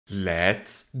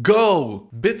Let's go!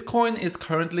 Bitcoin is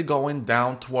currently going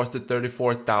down towards the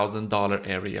 $34,000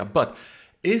 area, but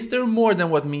is there more than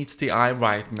what meets the eye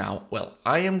right now? Well,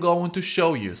 I am going to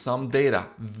show you some data,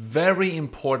 very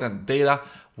important data,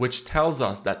 which tells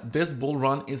us that this bull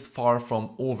run is far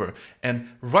from over. And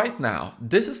right now,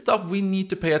 this is stuff we need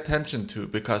to pay attention to,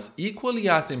 because equally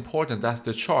as important as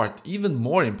the chart, even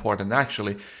more important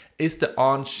actually, is the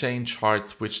on-chain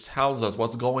charts, which tells us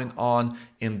what's going on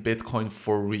in Bitcoin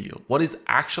for real. What is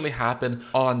actually happening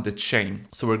on the chain.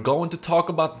 So we're going to talk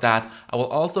about that. I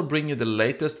will also bring you the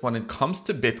latest when it comes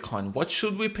to Bitcoin. What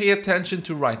should we pay attention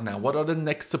to right now? What are the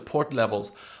next support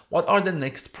levels? What are the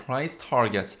next price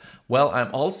targets? Well,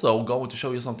 I'm also going to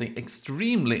show you something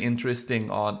extremely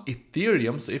interesting on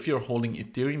Ethereum. So if you're holding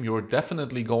Ethereum, you're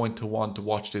definitely going to want to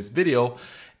watch this video.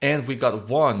 And we got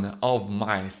one of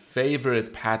my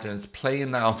favorite patterns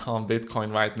playing out on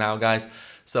Bitcoin right now, guys.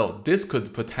 So this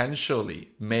could potentially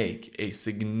make a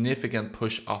significant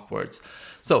push upwards.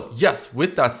 So yes,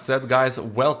 with that said, guys,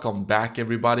 welcome back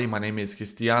everybody. My name is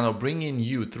Cristiano, bringing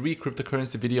you 3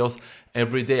 cryptocurrency videos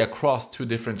every day across 2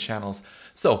 different channels.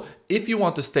 So if you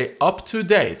want to stay up to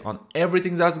date on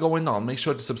everything that's going on, make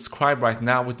sure to subscribe right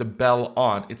now with the bell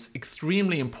on. It's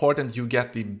extremely important you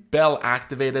get the bell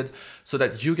activated so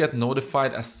that you get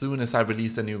notified as soon as I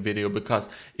release a new video. Because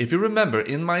if you remember,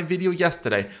 in my video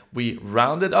yesterday, we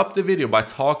rounded up the video by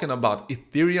talking about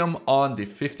Ethereum on the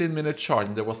 15-minute chart,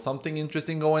 and there was something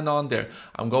interesting going on there.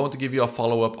 I'm going to give you a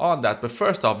follow-up on that, but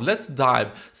first off, let's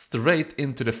dive straight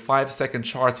into the 5-second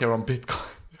chart here on Bitcoin.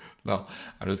 No,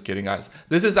 I'm just kidding, guys.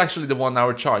 This is actually the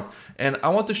 1-hour chart, and I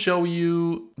want to show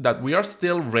you that we are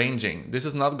still ranging. This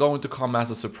is not going to come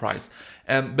as a surprise.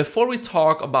 And before we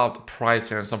talk about price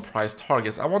here and some price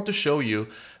targets, I want to show you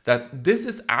that this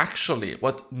is actually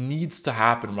what needs to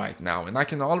happen right now. And I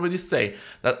can already say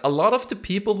that a lot of the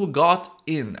people who got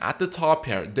in at the top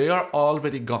here, they are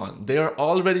already gone. They are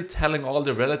already telling all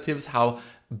their relatives how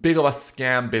big of a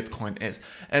scam Bitcoin is.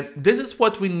 And this is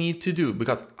what we need to do,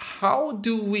 because how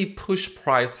do we push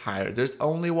price higher? There's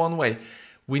only one way.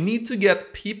 We need to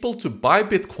get people to buy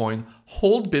Bitcoin,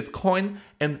 hold Bitcoin,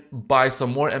 and buy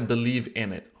some more and believe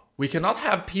in it. We cannot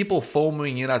have people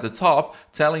foaming in at the top,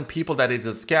 telling people that it's a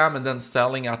scam and then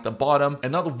selling at the bottom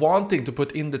and not wanting to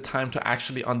put in the time to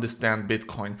actually understand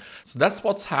Bitcoin. So that's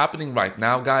what's happening right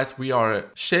now, guys. We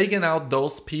are shaking out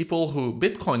those people who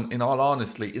Bitcoin, in all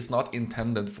honesty, is not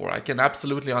intended for. I can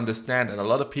absolutely understand it. A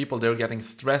lot of people, they're getting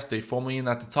stressed, they foam in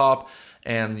at the top,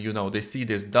 and you know, they see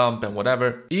this dump and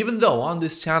whatever. Even though on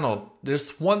this channel,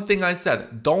 there's one thing I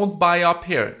said, don't buy up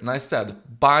here. And I said,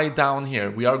 buy down here.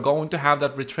 We are going to have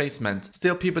that retracement.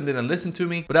 Still, people didn't listen to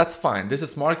me, but that's fine. This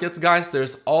is markets, guys.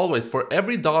 There's always, for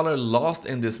every dollar lost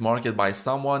in this market by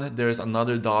someone, there's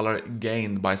another dollar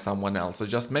gained by someone else. So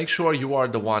just make sure you are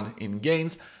the one in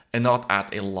gains and not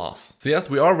at a loss. So yes,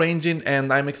 we are ranging,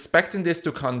 and I'm expecting this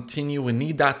to continue. We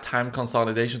need that time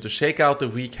consolidation to shake out the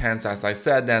weak hands, as I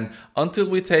said, and until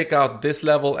we take out this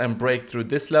level and break through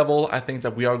this level, I think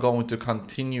that we are going to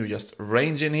continue just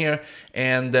ranging here,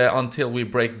 and until we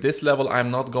break this level,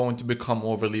 I'm not going to become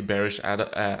overly bearish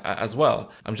as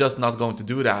well. I'm just not going to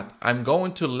do that. I'm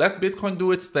going to let Bitcoin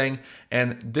do its thing,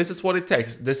 and this is what it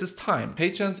takes. This is time.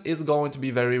 Patience is going to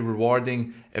be very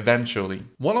rewarding eventually.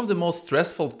 One of the most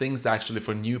stressful things actually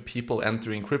for new people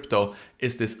entering crypto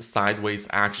is this sideways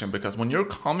action, because when you're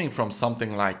coming from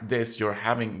something like this, you're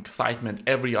having excitement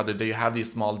every other day, you have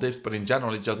these small dips, but in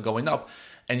general it's just going up,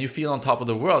 and you feel on top of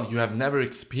the world. You have never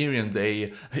experienced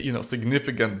a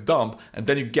significant dump, and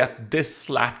then you get this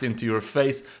slapped into your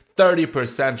face,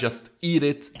 30%, just eat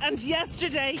it. And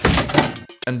yesterday.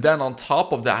 And then on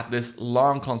top of that, this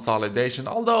long consolidation,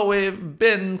 although we've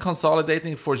been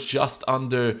consolidating for just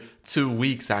under 2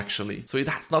 weeks actually. So it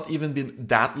has not even been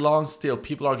that long. Still,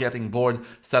 people are getting bored,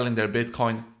 selling their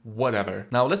Bitcoin, whatever.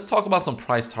 Now let's talk about some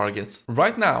price targets.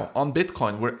 Right now on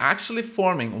Bitcoin, we're actually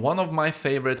forming one of my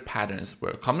favorite patterns.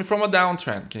 We're coming from a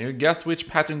downtrend. Can you guess which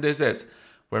pattern this is?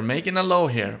 We're making a low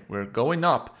here. We're going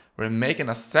up. We're making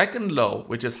a second low,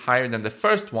 which is higher than the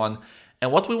first one.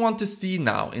 And what we want to see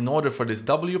now, in order for this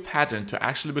W pattern to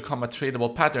actually become a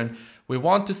tradable pattern, we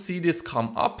want to see this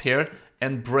come up here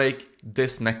and break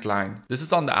this neckline. This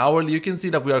is on the hourly. You can see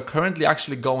that we are currently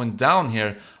actually going down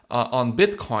here on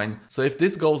Bitcoin. So if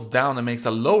this goes down and makes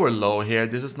a lower low here,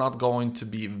 this is not going to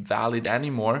be valid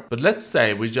anymore. But let's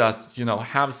say we just,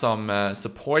 have some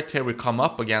support here, we come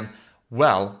up again.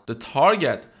 Well, the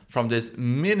target from this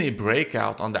mini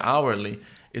breakout on the hourly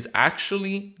is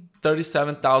actually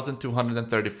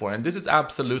 37,234, and this is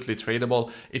absolutely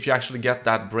tradable. If you actually get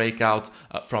that breakout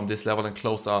from this level and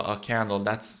close a candle,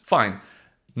 that's fine.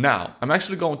 Now, I'm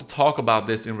actually going to talk about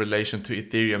this in relation to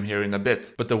Ethereum here in a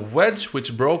bit. But the wedge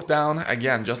which broke down,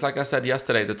 again, just like I said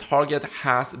yesterday, the target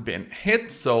has been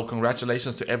hit. So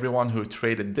congratulations to everyone who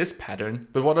traded this pattern.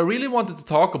 But what I really wanted to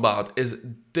talk about is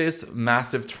this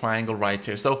massive triangle right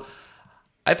here. So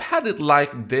I've had it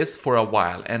like this for a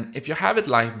while, and if you have it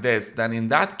like this, then in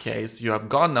that case you have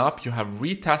gone up, you have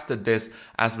retested this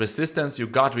as resistance, you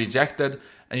got rejected,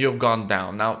 and you've gone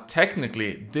down. Now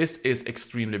technically this is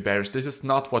extremely bearish, this is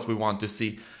not what we want to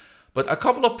see. But a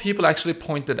couple of people actually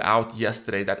pointed out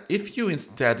yesterday that if you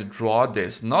instead draw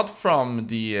this, not from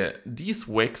these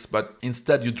wicks, but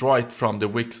instead you draw it from the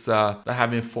wicks that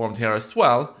have been formed here as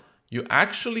well, you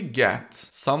actually get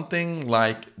something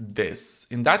like this.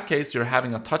 In that case, you're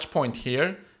having a touch point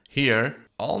here, here,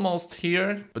 almost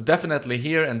here, but definitely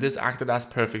here, and this acted as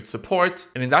perfect support.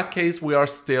 And in that case, we are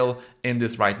still in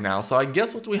this right now. So I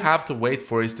guess what we have to wait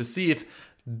for is to see if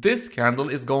this candle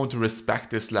is going to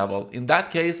respect this level. In that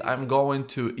case, I'm going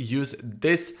to use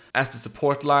this as the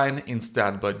support line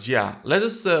instead. But yeah, let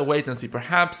us wait and see.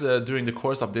 Perhaps during the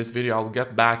course of this video, I'll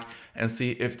get back and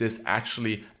see if this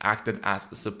actually acted as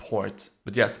support.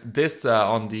 But yes, this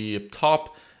on the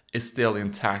top is still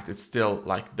intact. It's still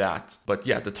like that. But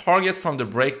yeah, the target from the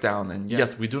breakdown, and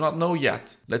yes, we do not know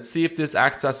yet. Let's see if this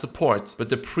acts as support. But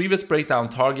the previous breakdown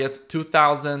target,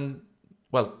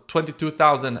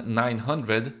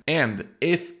 22,900. And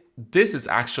if this is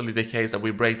actually the case that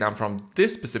we break down from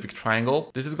this specific triangle,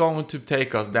 this is going to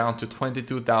take us down to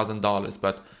 $22,000.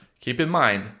 But keep in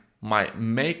mind, my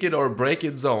make it or break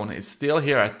it zone is still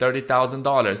here at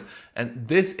 $30,000, and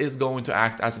this is going to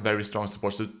act as a very strong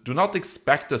support. So do not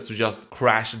expect us to just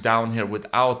crash down here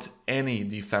without any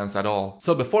defense at all.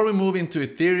 So before we move into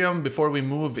Ethereum, before we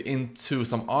move into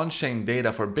some on-chain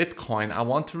data for Bitcoin, I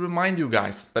want to remind you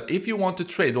guys that if you want to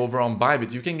trade over on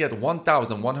BYBIT, you can get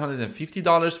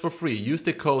 $1,150 for free. Use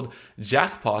the code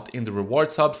JACKPOT in the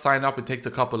rewards hub, sign up, it takes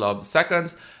a couple of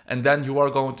seconds, and then you are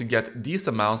going to get these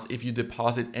amounts if you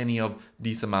deposit any of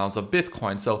these amounts of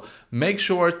Bitcoin. So make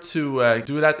sure to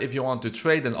do that if you want to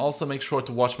trade, and also make sure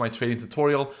to watch my trading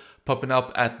tutorial popping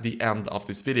up at the end of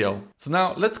this video. So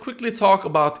now let's quickly talk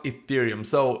about Ethereum.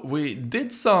 So we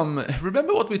did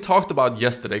remember what we talked about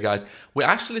yesterday, guys? We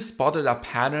actually spotted a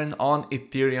pattern on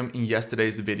Ethereum in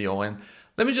yesterday's video, and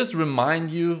let me just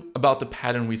remind you about the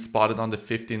pattern we spotted on the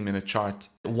 15-minute chart.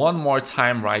 One more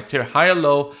time right here, higher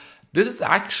low. This is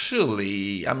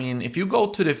actually, I mean, if you go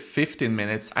to the 15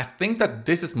 minutes, I think that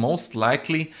this is most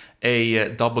likely a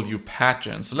W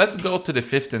pattern. So let's go to the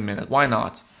 15 minute, why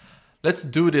not? Let's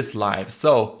do this live.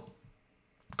 So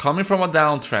coming from a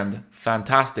downtrend,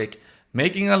 fantastic.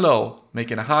 Making a low,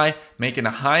 making a high, making a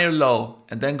higher low,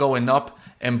 and then going up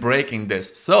and breaking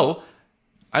this. So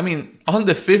I mean, on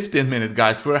the 15-minute,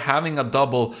 guys, we're having a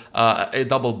double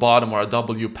bottom or a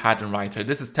W pattern right here.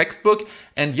 This is textbook,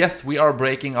 and yes, we are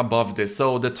breaking above this.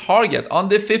 So the target on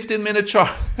the 15-minute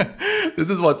chart, this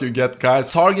is what you get, guys.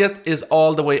 Target is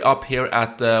all the way up here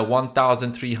at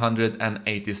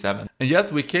 1,387. And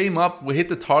yes, we came up, we hit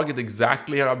the target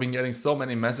exactly here. I've been getting so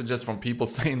many messages from people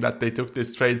saying that they took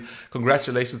this trade.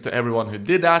 Congratulations to everyone who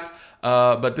did that.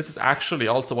 But this is actually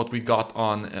also what we got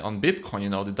on Bitcoin, you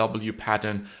know, the W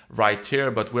pattern right here.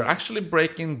 But we're actually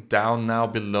breaking down now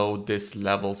below this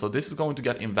level. So this is going to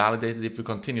get invalidated if we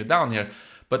continue down here.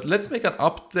 But let's make an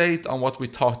update on what we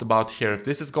talked about here. If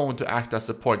this is going to act as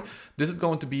support, this is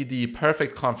going to be the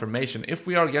perfect confirmation. If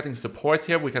we are getting support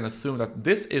here, we can assume that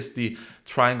this is the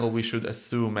triangle we should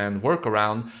assume and work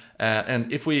around.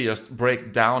 And if we just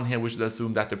break down here, we should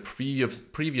assume that the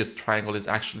previous triangle is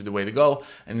actually the way to go.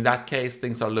 And in that case,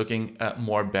 things are looking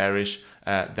more bearish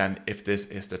than if this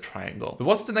is the triangle. But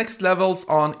what's the next levels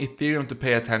on Ethereum to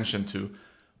pay attention to?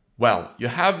 Well, you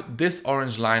have this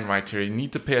orange line right here. You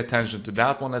need to pay attention to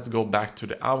that one. Let's go back to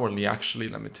the hourly. Actually,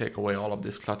 let me take away all of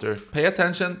this clutter. Pay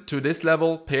attention to this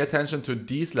level. Pay attention to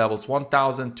these levels,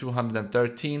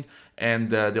 1,213. And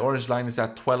the orange line is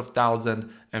at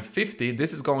 12,050.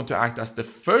 This is going to act as the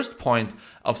first point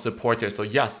of support here. So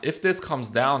yes, if this comes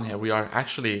down here, we are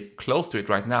actually close to it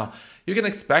right now. You can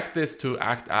expect this to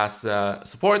act as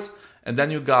support. And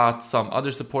then you got some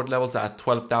other support levels at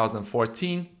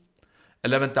 12,014.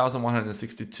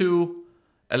 11,162,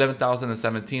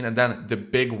 11,017, and then the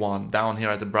big one down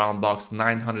here at the brown box,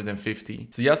 950.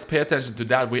 So yes, pay attention to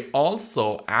that. We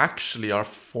also actually are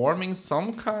forming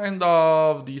some kind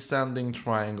of descending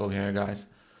triangle here, guys.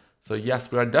 So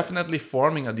yes, we are definitely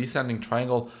forming a descending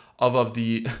triangle of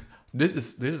the This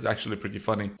is actually pretty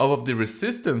funny. Of the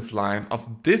resistance line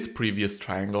of this previous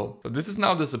triangle. So this is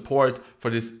now the support for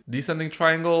this descending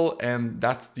triangle, and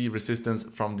that's the resistance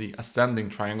from the ascending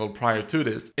triangle prior to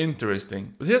this.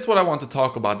 Interesting. But here's what I want to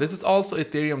talk about. This is also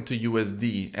Ethereum to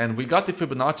USD, and we got the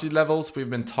Fibonacci levels we've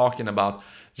been talking about.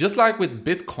 Just like with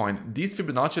Bitcoin, these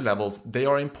Fibonacci levels, they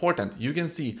are important. You can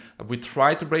see that we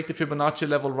tried to break the Fibonacci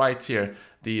level right here.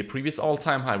 The previous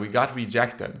all-time high, we got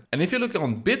rejected. And if you look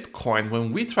on Bitcoin,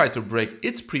 when we tried to break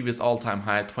its previous all-time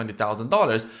high at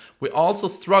 $20,000, we also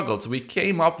struggled. So we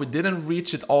came up, we didn't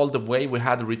reach it all the way, we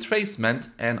had a retracement.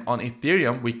 And on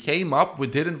Ethereum, we came up, we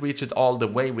didn't reach it all the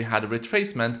way, we had a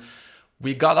retracement.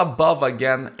 We got above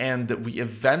again, and we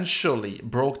eventually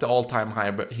broke the all-time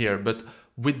high here. But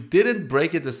we didn't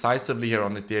break it decisively here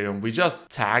on Ethereum. We just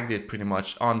tagged it pretty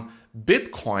much. On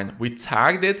Bitcoin, we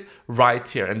tagged it right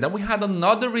here. And then we had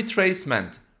another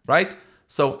retracement, right?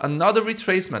 So another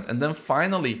retracement. And then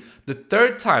finally, the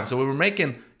third time. So we were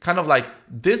making kind of like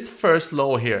this first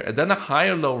low here, and then a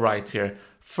higher low right here.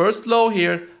 First low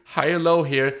here, higher low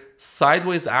here,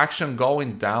 sideways action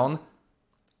going down.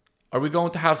 Are we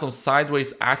going to have some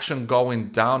sideways action going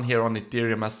down here on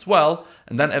Ethereum as well?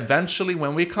 And then eventually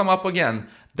when we come up again,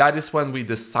 that is when we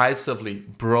decisively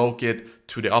broke it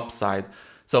to the upside.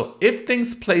 So if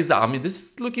things plays out, I mean, this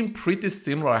is looking pretty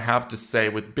similar, I have to say,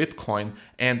 with Bitcoin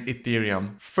and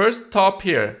Ethereum. First top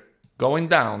here, going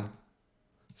down.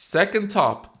 Second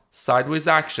top, sideways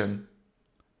action,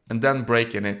 and then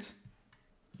breaking it.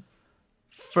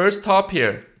 First top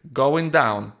here, going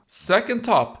down. Second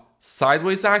top,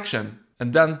 sideways action,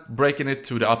 and then breaking it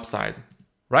to the upside,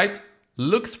 right?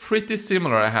 Looks pretty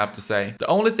similar, I have to say. The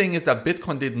only thing is that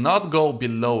Bitcoin did not go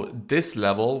below this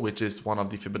level, which is one of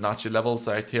the Fibonacci levels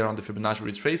right here on the Fibonacci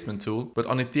retracement tool. But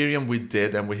on Ethereum we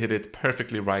did, and we hit it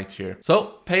perfectly right here.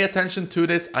 So pay attention to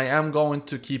this. I am going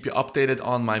to keep you updated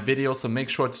on my videos, so make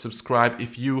sure to subscribe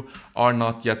if you are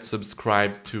not yet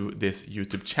subscribed to this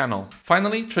YouTube channel.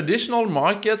 Finally, traditional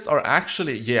markets are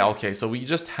actually, yeah, okay, so we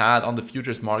just had on the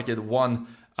futures market one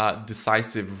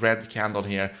decisive red candle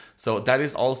here. So that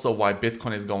is also why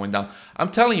Bitcoin is going down.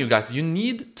 I'm telling you guys, you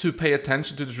need to pay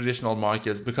attention to the traditional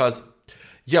markets because,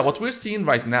 yeah, what we're seeing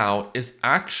right now is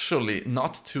actually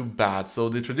not too bad. So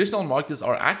the traditional markets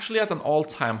are actually at an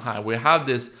all-time high. We have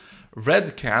this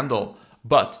red candle,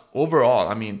 but overall,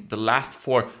 I mean, the last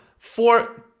four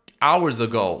hours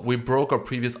ago, we broke our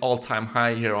previous all-time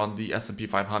high here on the S&P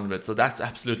 500. So that's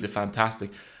absolutely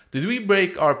fantastic. Did we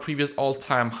break our previous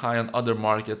all-time high on other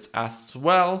markets as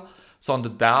well? So on the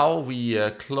Dow, we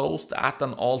closed at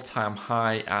an all-time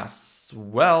high as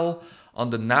well. On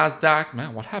the Nasdaq,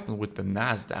 man, what happened with the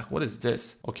Nasdaq? What is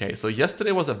this? Okay, so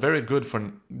yesterday was a very good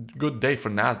day for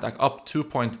Nasdaq, up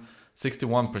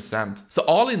 2.61%. So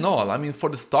all in all, I mean, for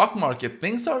the stock market,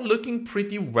 things are looking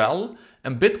pretty well,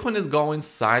 and Bitcoin is going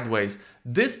sideways.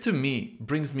 This to me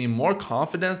brings me more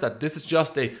confidence that this is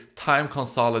just a time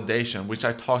consolidation, which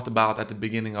I talked about at the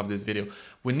beginning of this video.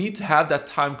 We need to have that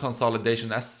time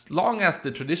consolidation. As long as the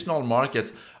traditional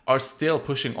markets are still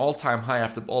pushing all-time high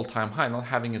after all-time high, not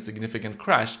having a significant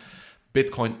crash,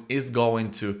 Bitcoin is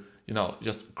going to, you know,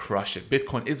 just crush it.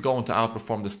 Bitcoin is going to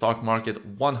outperform the stock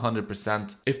market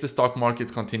 100% if the stock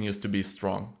market continues to be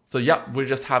strong. So yeah, we're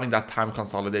just having that time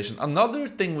consolidation. Another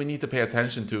thing we need to pay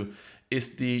attention to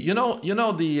is the,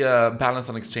 the balance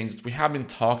on exchanges. We have been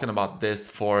talking about this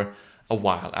for a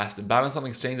while. As the balance on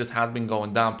exchanges has been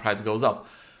going down, price goes up.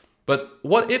 But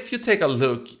what if you take a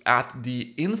look at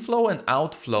the inflow and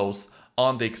outflows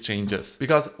on the exchanges?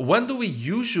 Because when do we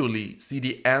usually see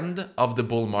the end of the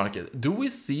bull market? Do we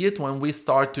see it when we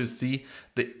start to see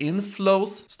the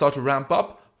inflows start to ramp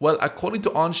up? Well, according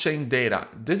to on-chain data,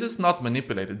 this is not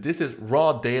manipulated. This is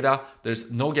raw data.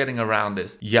 There's no getting around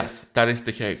this. Yes, that is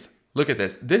the case. Look at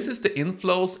this. This is the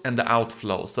inflows and the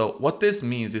outflows. So what this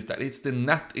means is that it's the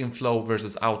net inflow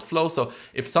versus outflow. So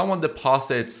if someone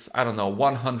deposits, I don't know,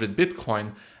 100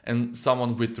 Bitcoin and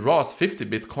someone withdraws 50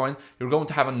 Bitcoin, you're going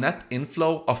to have a net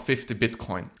inflow of 50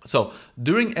 Bitcoin. So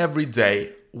during every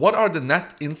day, what are the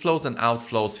net inflows and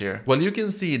outflows here? Well, you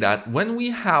can see that when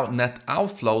we have net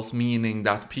outflows, meaning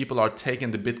that people are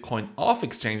taking the Bitcoin off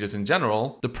exchanges in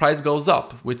general, the price goes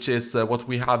up, which is what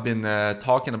we have been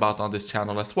talking about on this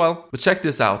channel as well. But check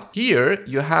this out. Here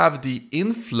you have the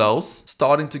inflows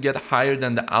starting to get higher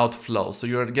than the outflows. So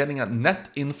you're getting a net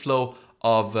inflow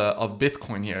of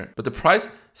Bitcoin here, but the price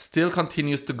still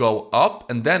continues to go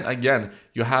up. And then again,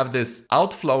 you have this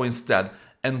outflow instead.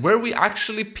 And where we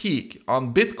actually peak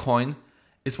on Bitcoin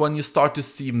is when you start to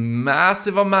see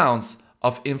massive amounts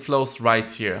of inflows right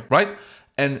here, right?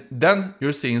 And then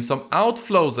you're seeing some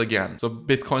outflows again. So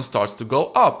Bitcoin starts to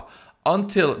go up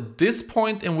until this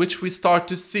point in which we start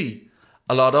to see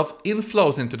a lot of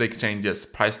inflows into the exchanges.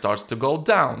 Price starts to go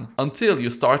down until you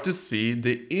start to see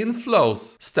the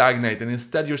inflows stagnate, and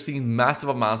instead you're seeing massive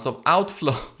amounts of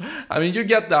outflow. I mean, you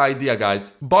get the idea,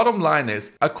 guys. Bottom line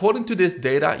is, according to this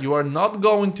data, you are not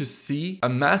going to see a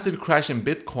massive crash in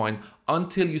Bitcoin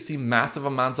until you see massive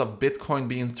amounts of Bitcoin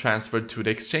being transferred to the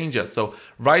exchanges. So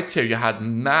right here, you had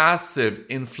massive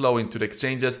inflow into the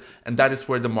exchanges, and that is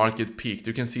where the market peaked.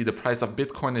 You can see the price of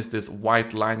Bitcoin is this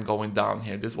white line going down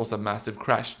here. This was a massive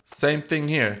crash. Same thing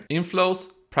here. Inflows,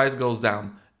 price goes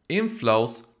down.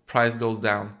 Inflows, price goes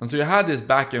down. And so you had this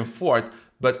back and forth,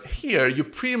 but here you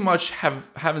pretty much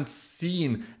haven't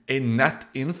seen a net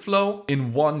inflow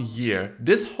in 1 year.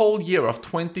 This whole year of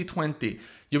 2020,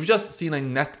 you've just seen a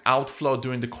net outflow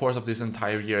during the course of this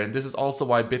entire year. And this is also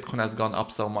why Bitcoin has gone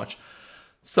up so much.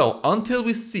 So until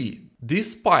we see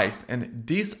these spikes and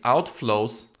these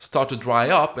outflows start to dry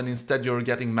up, and instead you're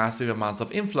getting massive amounts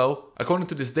of inflow, according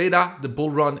to this data, the bull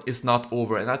run is not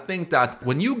over. And I think that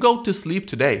when you go to sleep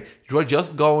today, you are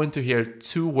just going to hear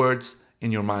two words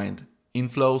in your mind: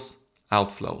 inflows,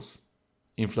 outflows.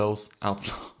 Inflows,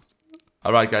 outflows.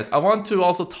 All right, guys, I want to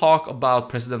also talk about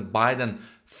President Biden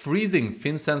freezing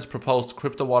FinCEN's proposed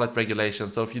crypto wallet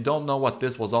regulations. So if you don't know what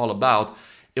this was all about,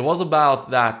 it was about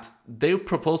that they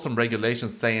proposed some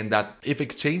regulations saying that if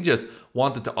exchanges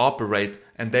wanted to operate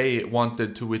and they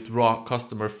wanted to withdraw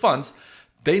customer funds,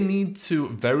 they need to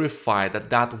verify that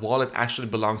that wallet actually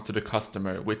belongs to the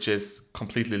customer, which is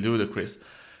completely ludicrous.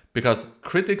 Because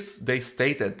critics, they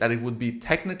stated that it would be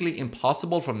technically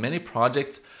impossible for many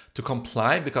projects to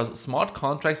comply because smart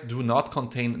contracts do not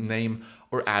contain name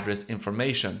or address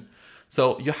information.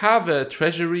 So you have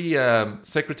Treasury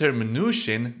Secretary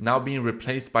Mnuchin now being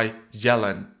replaced by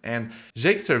Yellen. And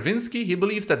Jake Cervinsky, he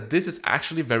believes that this is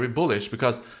actually very bullish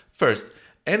because first,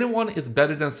 anyone is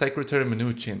better than Secretary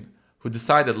Mnuchin, who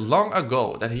decided long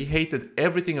ago that he hated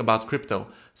everything about crypto.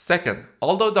 Second,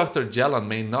 although Dr. Yellen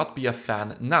may not be a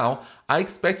fan now, I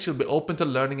expect she'll be open to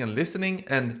learning and listening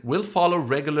and will follow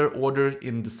regular order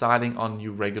in deciding on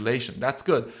new regulation. That's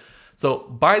good.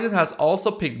 So Biden has also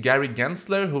picked Gary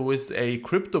Gensler, who is a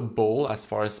crypto bull as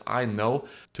far as I know,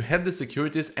 to head the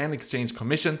Securities and Exchange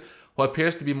Commission, who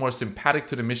appears to be more sympathetic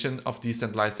to the mission of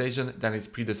decentralization than his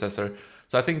predecessor.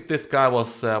 So I think this guy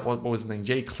was, what was his name?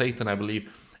 Jay Clayton, I believe.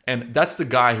 And that's the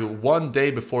guy who 1 day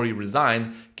before he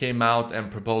resigned came out and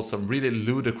proposed some really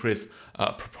ludicrous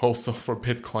proposal for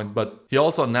Bitcoin. But he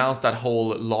also announced that whole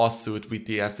lawsuit with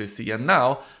the SEC. And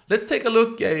now let's take a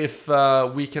look if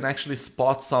we can actually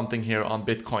spot something here on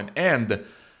Bitcoin. And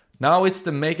now it's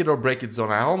the make it or break it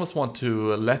zone. I almost want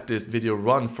to let this video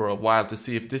run for a while to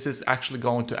see if this is actually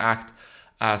going to act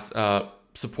as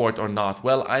support or not.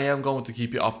 Well, I am going to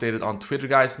keep you updated on Twitter,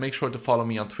 guys. Make sure to follow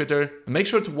me on Twitter. And make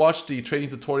sure to watch the trading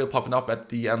tutorial popping up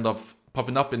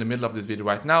in the middle of this video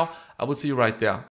right now. I will see you right there.